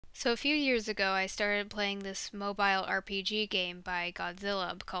So a few years ago, I started playing this mobile RPG game by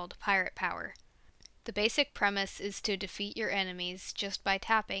Godzilla called Pirate Power. The basic premise is to defeat your enemies just by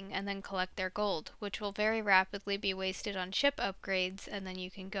tapping and then collect their gold, which will very rapidly be wasted on ship upgrades, and then you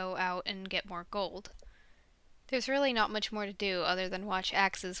can go out and get more gold. There's really not much more to do other than watch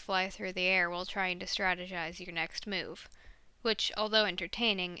axes fly through the air while trying to strategize your next move, which, although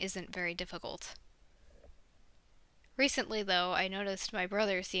entertaining, isn't very difficult. Recently, though, I noticed my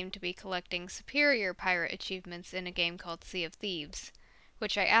brother seemed to be collecting superior pirate achievements in a game called Sea of Thieves,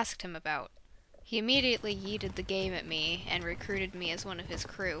 which I asked him about. He immediately yeeted the game at me and recruited me as one of his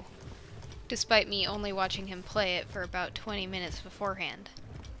crew, despite me only watching him play it for about 20 minutes beforehand.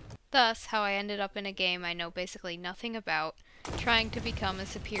 Thus, how I ended up in a game I know basically nothing about, trying to become a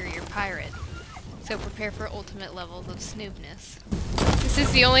superior pirate. So prepare for ultimate levels of snoobness. This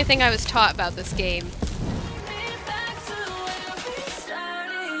is the only thing I was taught about this game.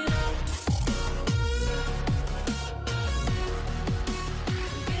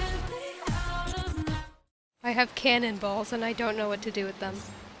 I have cannonballs and I don't know what to do with them.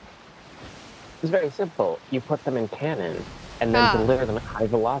 It's very simple. You put them in cannon, and then deliver them at high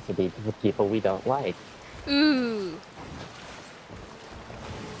velocity to the people we don't like. Ooh.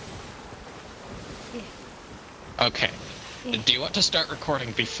 Okay. Do you want to start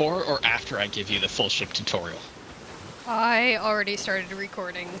recording before or after I give you the full ship tutorial? I already started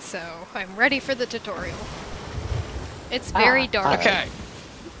recording, so I'm ready for the tutorial. It's very dark. Okay.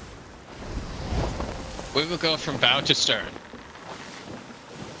 We will go from bow to stern.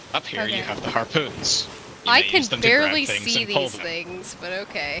 Up here you have the harpoons. I can barely see these things, but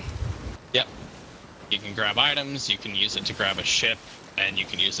okay. Yep. You can grab items, you can use it to grab a ship, and you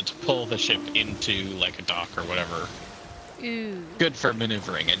can use it to pull the ship into, like, a dock or whatever. Ooh. Good for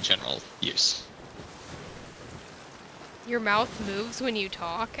maneuvering in general use. Your mouth moves when you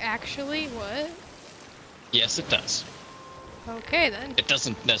talk, actually? What? Yes, it does. Okay, then. It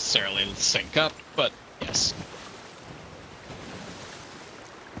doesn't necessarily sync up, but yes.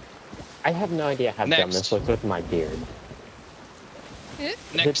 I have no idea how dumb this looks with my beard.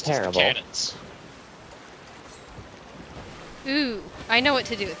 Next is terrible. Cannons. Ooh, I know what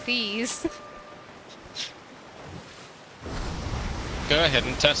to do with these. Go ahead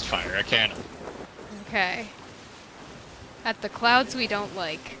and test fire a cannon. Okay. At the clouds we don't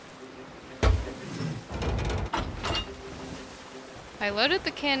like. I loaded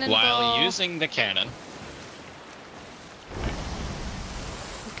the cannonball. While using the cannon,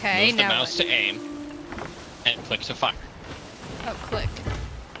 okay, move the now mouse to aim, and click to fire. Oh, click.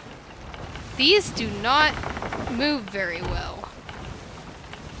 These do not move very well.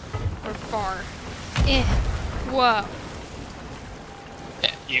 Or far. Whoa.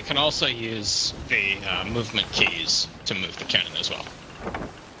 Yeah, you can also use the movement keys to move the cannon as well.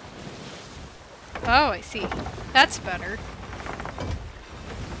 Oh, I see. That's better.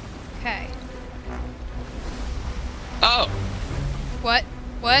 Okay. Oh! What?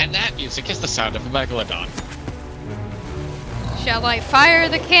 What? And that music is the sound of a megalodon. Shall I fire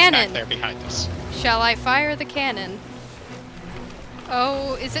the cannon? Back there behind us. Shall I fire the cannon?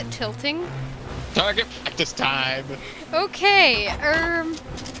 Oh, is it tilting? Target practice time! Okay,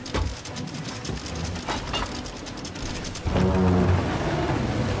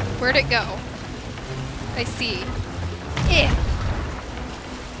 where'd it go? I see.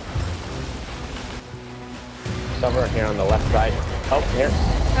 It's over here on the left side. Oh, here.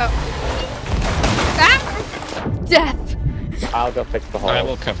 Oh. Ah! Death! I'll go fix the hole. I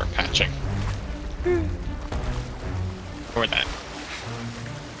will cover patching. Or that.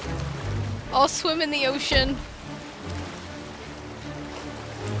 I'll swim in the ocean.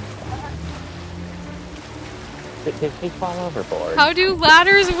 Did he fall overboard? How do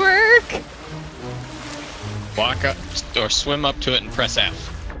ladders work? Walk up, or swim up to it and press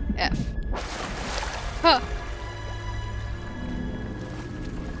F. F. Huh.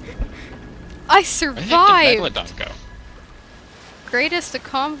 I survived! Where did the megalodon go? Greatest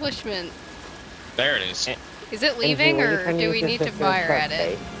accomplishment. There it is. Is it leaving, or do we need to fire at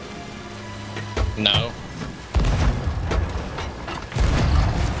it? No.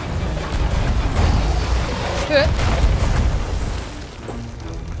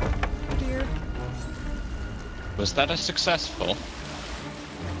 Dear. Was that a successful?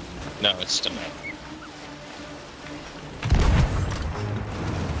 No, it's still not.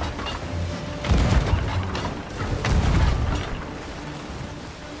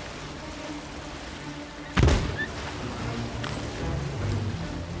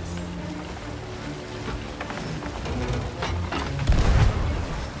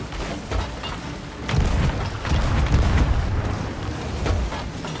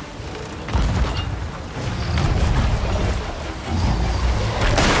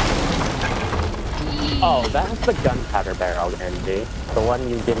 Oh, that's the gunpowder barrel, NG. The one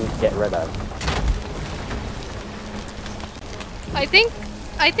you didn't get rid of. I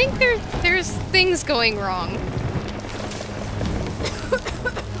think there's things going wrong.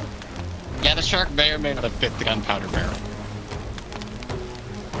 Yeah, the shark may or may not have bit the gunpowder barrel.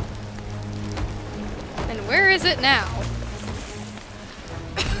 And where is it now?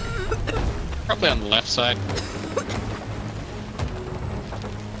 Probably on the left side.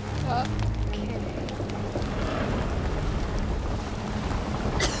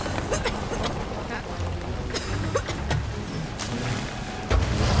 Okay.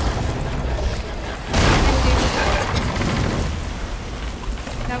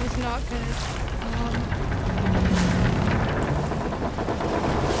 That was not good.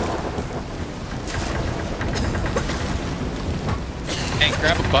 Hey,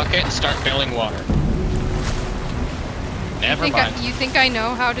 grab a bucket and start filling water. Never mind. You think I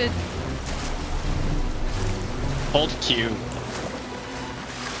know how to Hold Q.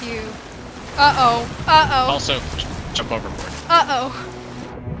 Q? Uh-oh. Uh-oh. Also, jump overboard. Uh-oh.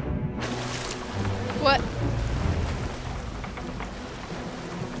 What?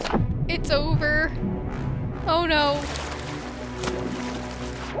 It's over. Oh no.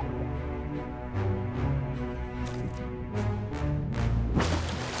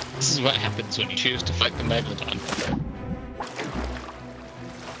 This is what happens when you choose to fight the Megalodon.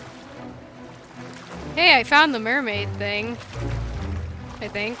 Hey, I found the mermaid thing. I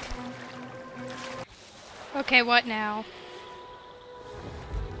think. Okay, what now?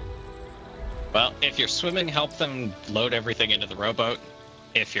 Well, if you're swimming, help them load everything into the rowboat.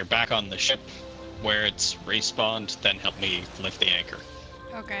 If you're back on the ship where it's respawned, then help me lift the anchor.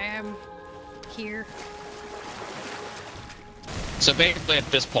 Okay, I'm here. So basically at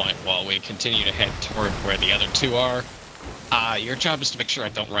this point, while we continue to head toward where the other two are, your job is to make sure I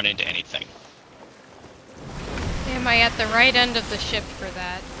don't run into anything. Am I at the right end of the ship for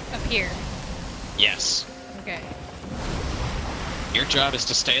that? Up here. Yes. Okay. Your job is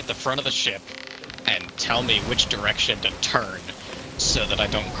to stay at the front of the ship and tell me which direction to turn so that I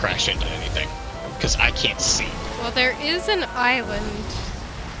don't crash into anything. Because I can't see. Well, there is an island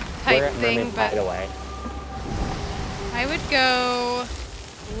type We're at thing, Mermaid but Hideaway. I would go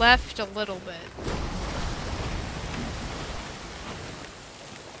left a little bit.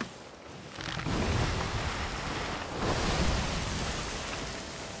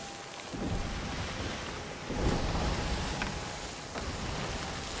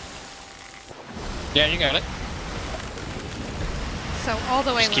 Yeah, you got it. So all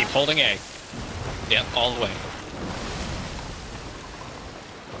the way Just left. keep holding A. Yep, all the way.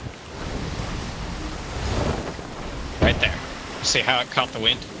 Right there. See how it caught the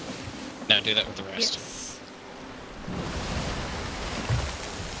wind? Now do that with the rest. Yes.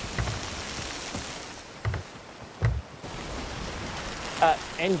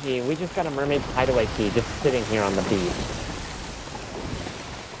 NG, we just got a Mermaid Hideaway key just sitting here on the beach.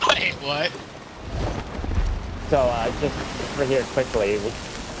 Wait, what? So, just for here quickly.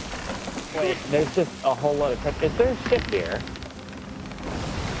 Wait, there's just a whole lot of trucks. Is there a ship here?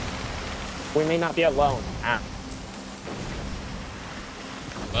 We may not be alone. Ah.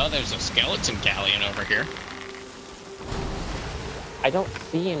 Well, there's a skeleton galleon over here. I don't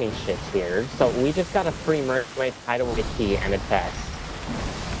see any ships here, so we just got a free Mermaid Hideaway key and a test.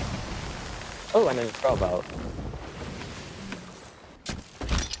 Oh, and a rowboat.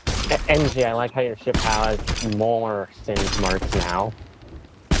 NG, I like how your ship has more singe marks now.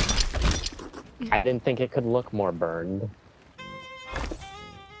 I didn't think it could look more burned.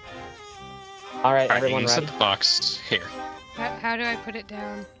 Alright, Alright, you everyone can set ready? the box here. How do I put it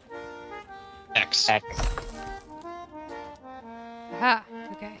down? X. X. Aha.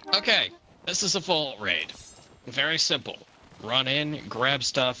 Okay. Okay, this is a vault raid. Very simple. Run in, grab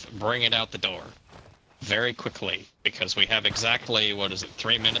stuff, bring it out the door. Very quickly, because we have exactly,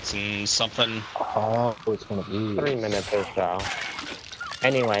 3 minutes and something? Oh, it's gonna be 3 minutes or so.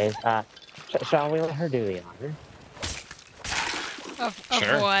 Anyways, shall we let her do the honor? Of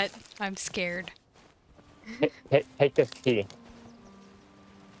Sure. what? I'm scared. Take this key.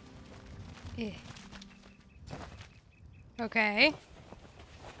 Eh. Okay.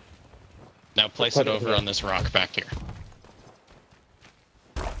 Now place Put it it over here. on this rock back here.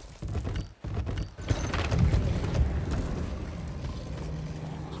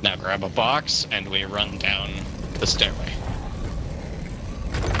 Now grab a box and we run down the stairway.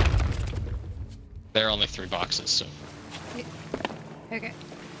 There are only 3 boxes, so... Okay.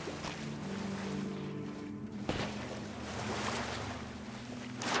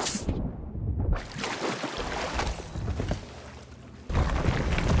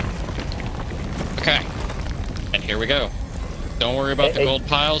 Okay, here we go. Don't worry about the gold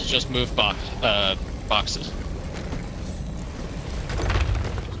piles, just move boxes.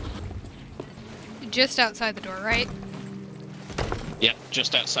 Just outside the door, right? Yep,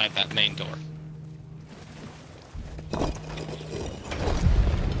 just outside that main door.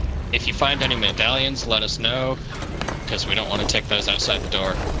 If you find any medallions, let us know, because we don't want to take those outside the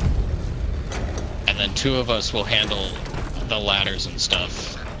door. And then 2 of us will handle the ladders and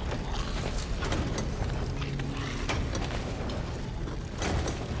stuff.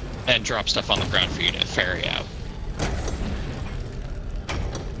 And drop stuff on the ground for you to ferry out.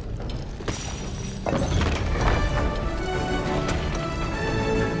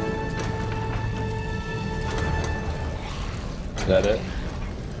 Is that it?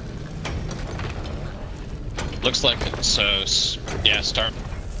 Looks like it, so yeah, start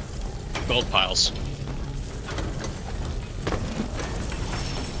gold piles.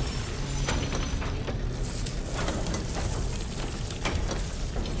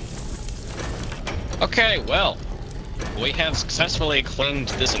 Okay, well, we have successfully cleaned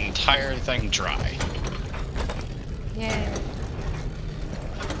this entire thing dry. Yeah.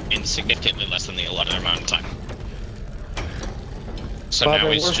 In significantly less than the allotted amount of time. So Well, now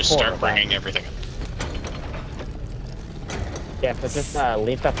then we we're just full start of that. bringing everything up. Yeah, so just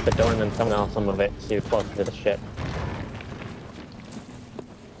leave up the door and then someone else will move it to closer to the ship.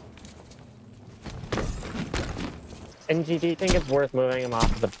 And do you think it's worth moving him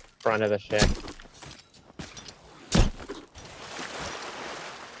off the front of the ship?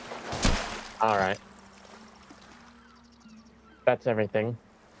 Alright. That's everything.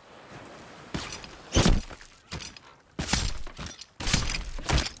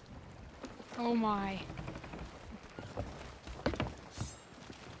 Oh my.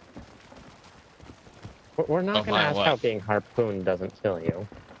 We're not Oh gonna my, ask what? how being harpooned doesn't kill you.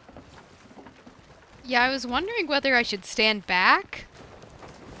 Yeah, I was wondering whether I should stand back.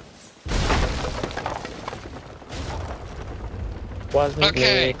 Wasn't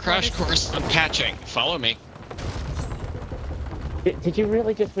Okay, me. crash course on patching. Follow me. Did you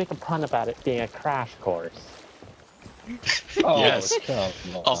really just make a pun about it being a crash course? Oh, Yes. come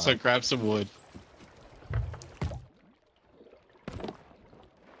on. Also, grab some wood.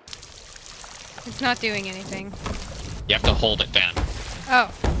 It's not doing anything. You have to hold it down.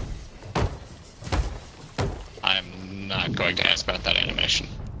 Oh. I'm not going to ask about that animation.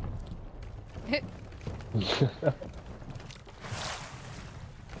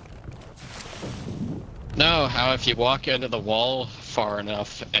 No, how if you walk into the wall far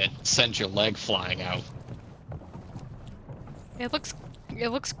enough, it sends your leg flying out. It looks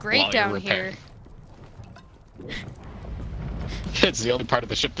great while you're down here. repairing. It's the only part of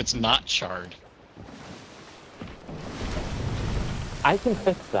the ship that's not charred. I can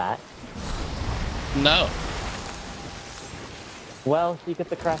fix that. No. Well, you get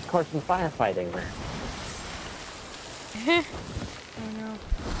the crash course in firefighting then. Oh no.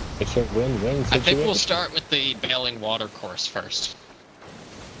 It's a win-win I think situation. we'll start with the bailing water course first.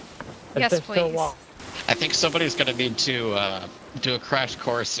 Is Yes, there still please. wa- I think somebody's going to need to do a crash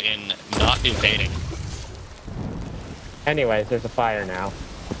course in not evading. Anyways, there's a fire now.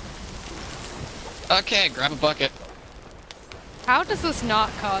 Okay, grab a bucket. How does this not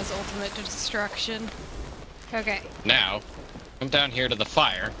cause ultimate destruction? Okay. Now, come down here to the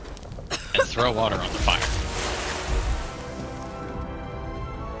fire and throw water on the fire.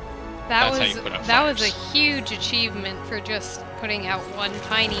 That That's how was you put out that was a fires. huge achievement for just putting out one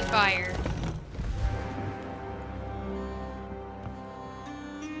tiny fire.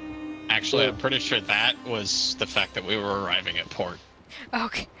 Actually, I'm pretty sure that was the fact that we were arriving at port.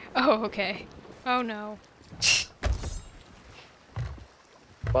 Okay. Oh, okay. Oh no.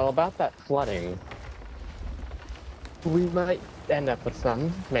 Well, about that flooding, we might end up with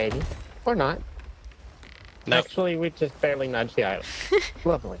some, maybe. Or not. Nope. Actually, we just barely nudged the island.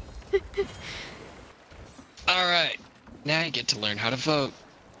 Lovely. Alright, now you get to learn how to vote.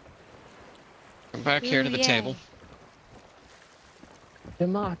 Come back here Ooh, to the yay. table.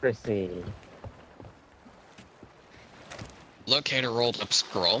 Democracy. Locate a rolled up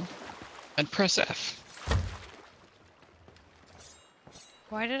scroll and press F.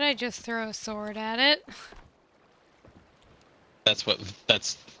 Why did I just throw a sword at it? That's what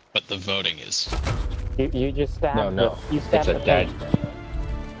the voting is. You just stabbed No, You it's stabbed a the dash. paint.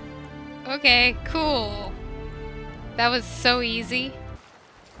 Okay, cool. That was so easy.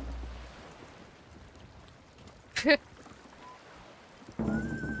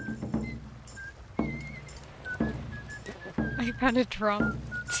 I found a drum.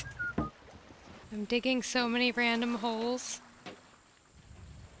 I'm digging so many random holes.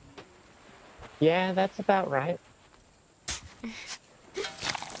 Yeah, that's about right.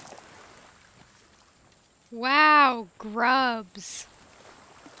 Wow, grubs.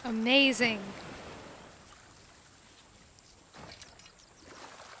 Amazing.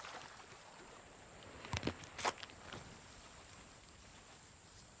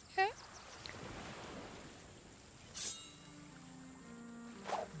 Okay.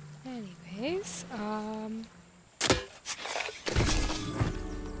 Anyways,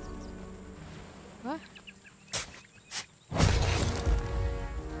 what?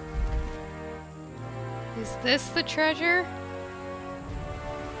 Is this the treasure?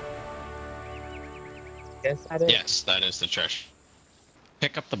 Yes, that is. Yes, that is the treasure.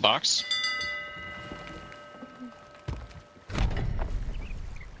 Pick up the box.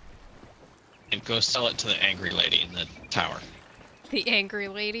 And go sell it to the angry lady in the tower. The angry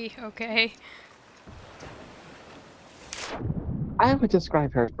lady, okay. I would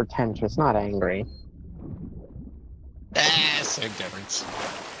describe her as pretentious, not angry. Same difference.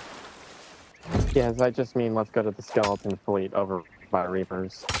 Yes, I just mean let's go to the skeleton fleet over by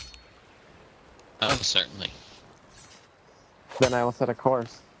Reapers. Oh, certainly. Then I will set a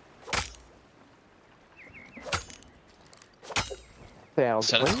course. Sails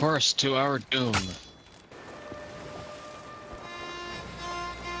Set a clear. course to our doom.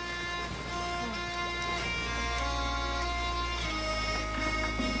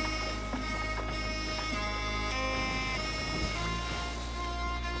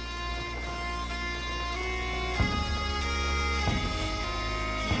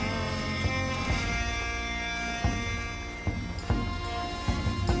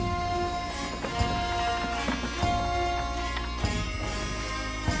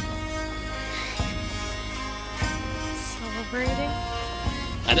 Celebrating.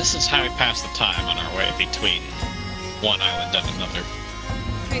 And this is how we pass the time on our way between one island and another.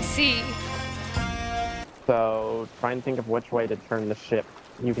 I see. So try and think of which way to turn the ship.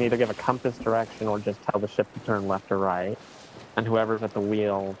 You can either give a compass direction or just tell the ship to turn left or right. And whoever's at the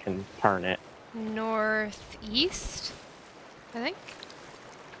wheel can turn it. Northeast, I think.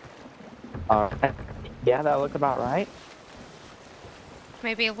 Yeah, that looks about right.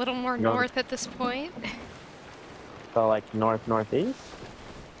 Maybe a little more No. north at this point. So like north-northeast?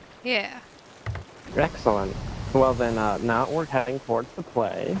 Yeah. Excellent. Well then, now we're heading towards the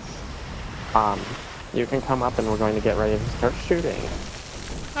place. You can come up and we're going to get ready to start shooting.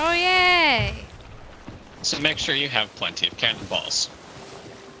 Oh, yay! So make sure you have plenty of cannonballs.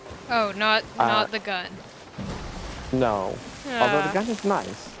 Oh, not the gun. No. Although the Ah. gun is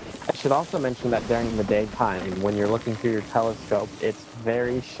nice. I should also mention that during the daytime, when you're looking through your telescope, it's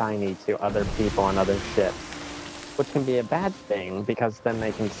very shiny to other people on other ships. Which can be a bad thing, because then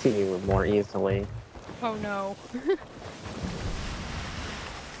they can see you more easily. Oh no.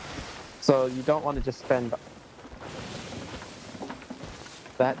 So you don't want to just spend...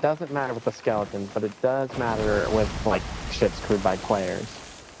 That doesn't matter with the skeletons, but it does matter with, like, ships crewed by players.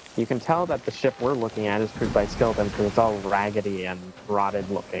 You can tell that the ship we're looking at is crewed by skeletons because it's all raggedy and rotted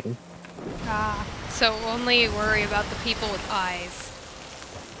looking. Ah. So only worry about the people with eyes.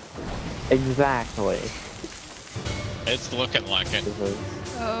 Exactly. It's looking like it.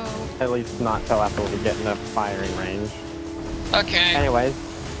 Oh. At least not till after we get in a firing range. Okay. Anyways,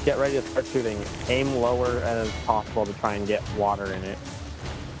 get ready to start shooting. Aim lower as possible to try and get water in it.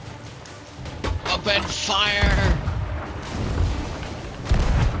 Open fire!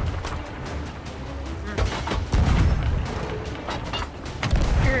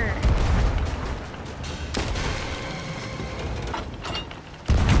 Grr.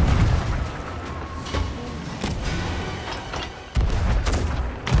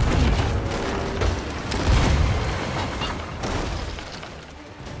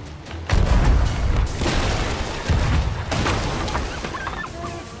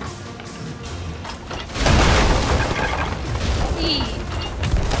 Eee.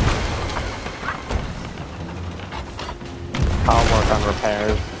 I'll work on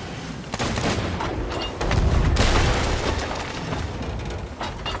repairs.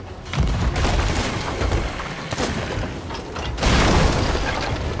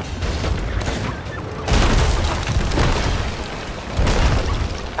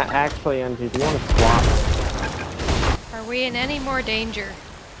 Actually, MG, do you want to swap? Are we in any more danger?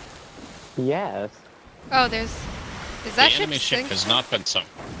 Yes. Oh, is The that ship enemy ship sink? has not been sunk.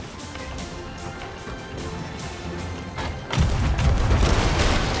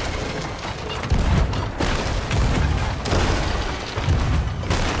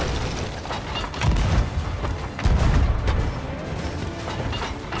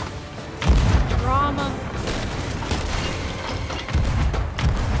 Drama.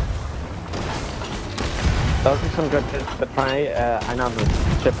 Those are some good hits, but try, I know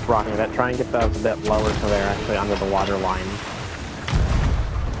the ship's rocking that. Try and get those a bit lower so they're actually under the water line.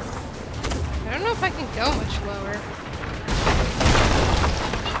 I don't know if I can go much lower.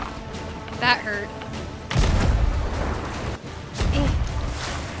 That hurt.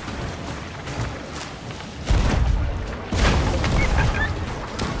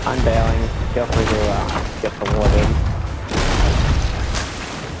 I'm bailing. Feel free to get the wood in.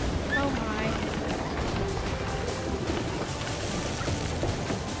 Oh my.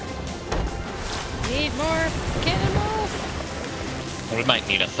 Need more cannonballs? We might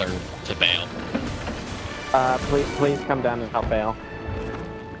need a third to bail. Please come down and help bail.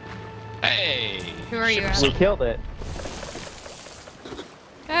 Hey! Who are you, Ship's- We Adam? killed it.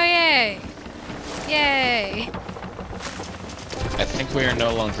 Oh, yay! Yay! I think we are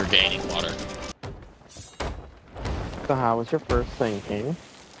no longer gaining water. So how was your first sinking?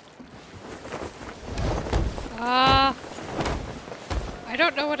 I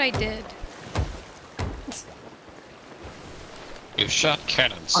don't know what I did. You shot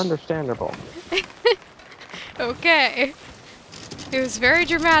cannons. Understandable. Okay. It was very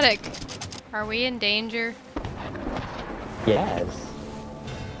dramatic. Are we in danger? Yes.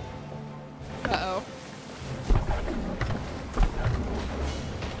 Uh-oh.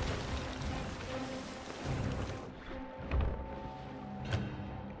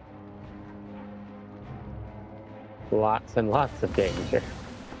 Lots and lots of danger.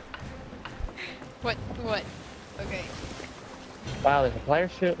 What? Okay. Wow, there's a player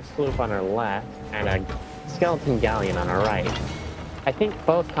sloop on our left and a skeleton galleon on our right. I think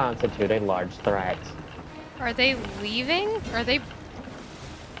both constitute a large threat. Are they leaving? Are they...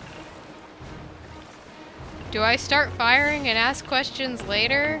 Do I start firing and ask questions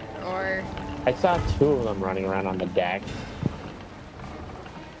later? Or... I saw two of them running around on the deck.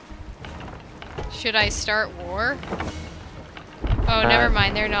 should I start war? Oh, never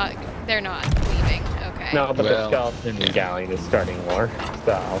mind. They're not leaving. Okay. No, but the Well, skeleton yeah. galleon is starting war,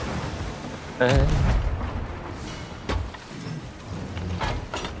 so...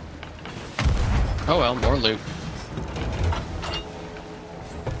 Oh well, more loot.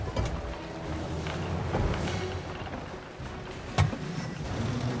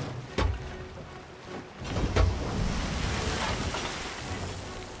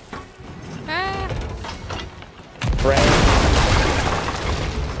 Ah, Ray,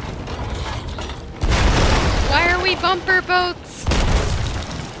 why are we bumper boats?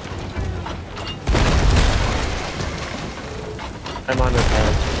 I'm on repair.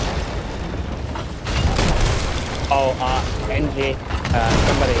 Oh, NG,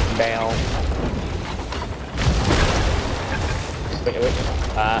 somebody bail.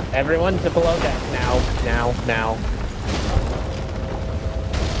 Wait, everyone to below deck now.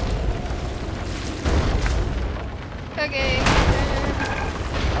 Okay.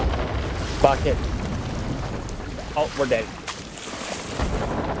 Bucket. Oh, we're dead.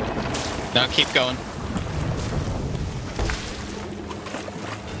 Now keep going.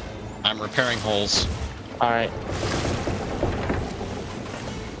 I'm repairing holes. Alright.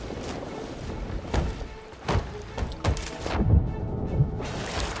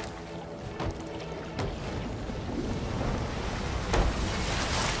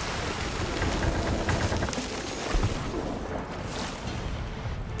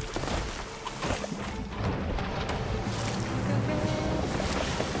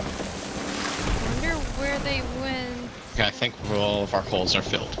 Wonder where they went. Okay, I think all of our holes are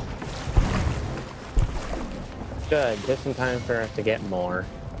filled. Good, just in time for us to get more.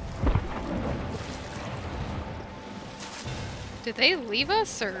 Did they leave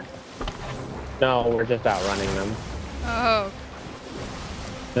us or? No, we're just outrunning them. Oh,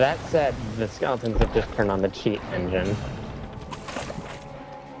 That said, the skeletons have just turned on the cheat engine.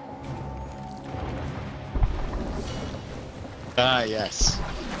 Ah, yes.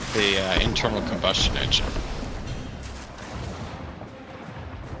 The internal combustion engine.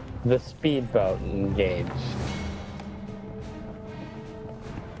 The speedboat engaged.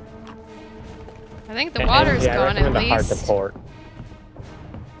 I think the water's Yeah, I gone at recommend the hard to least. port.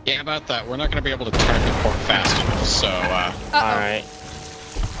 Yeah, about that. We're not going to be able to turn the port fast enough, so Uh-oh. Alright.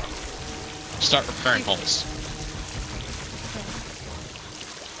 start repairing holes.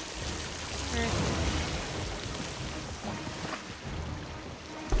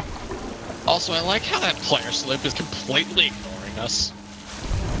 Also, I like how that player sloop is completely ignoring us.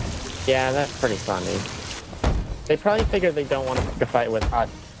 Yeah, that's pretty funny. They probably figured they don't want to pick a fight with us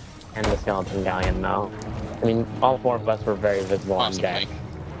and the skeleton galleon, though. I mean, all four of us were very visible on deck. Possibly.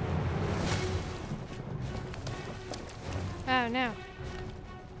 Oh no.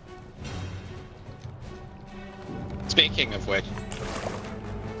 Speaking of which,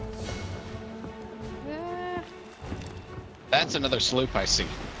 that's another sloop I see.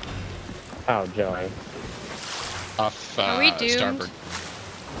 Oh, joy. Off Are we doomed? starboard.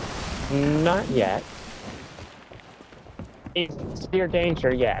 Not yet. Severe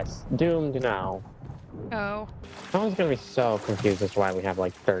danger, yes. Doomed, no. Oh. Someone's gonna be so confused as to why we have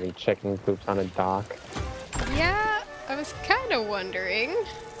like 30 chicken coops on a dock. Yeah, I was kind of wondering.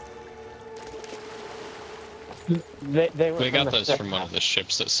 They were We from got the those ship. from one of the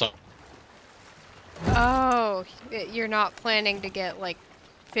ships that saw. Oh, you're not planning to get like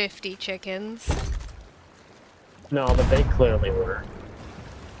 50 chickens? No, but they clearly were.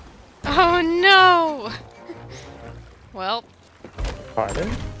 Oh no! Well,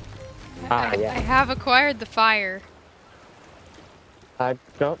 Pardon? I Yeah. have acquired the fire.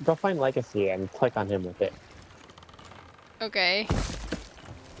 Go find Legacy and click on him with it. Okay.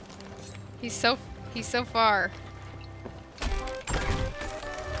 He's so far.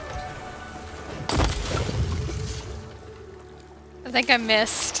 I think I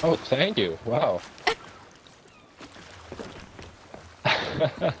missed. Oh, thank you. Wow.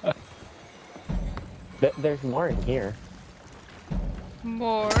 There's more in here.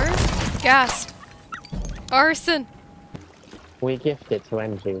 More gas. Arson. We gift it to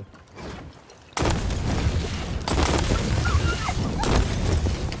NG.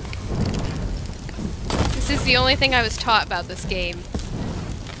 This is the only thing I was taught about this game.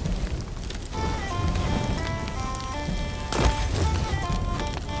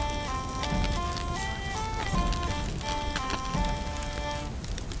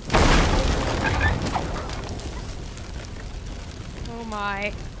 Oh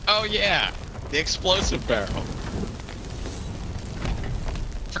my. Oh yeah, the explosive barrel.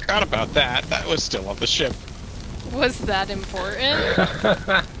 Forgot about that. That was still on the ship. Was that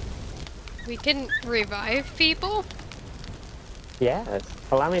important? We can revive people? Yes.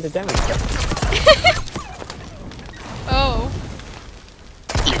 Allow me to demonstrate. Oh.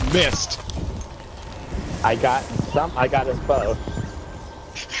 You missed. I got us both.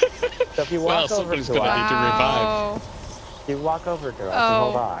 So if you Well, walk over somebody's to gonna us, need to revive. Wow. you walk over to us and Oh.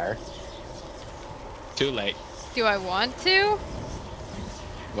 hold R. Too late. Do I want to?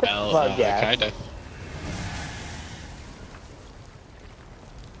 Well, Well, yeah. kinda.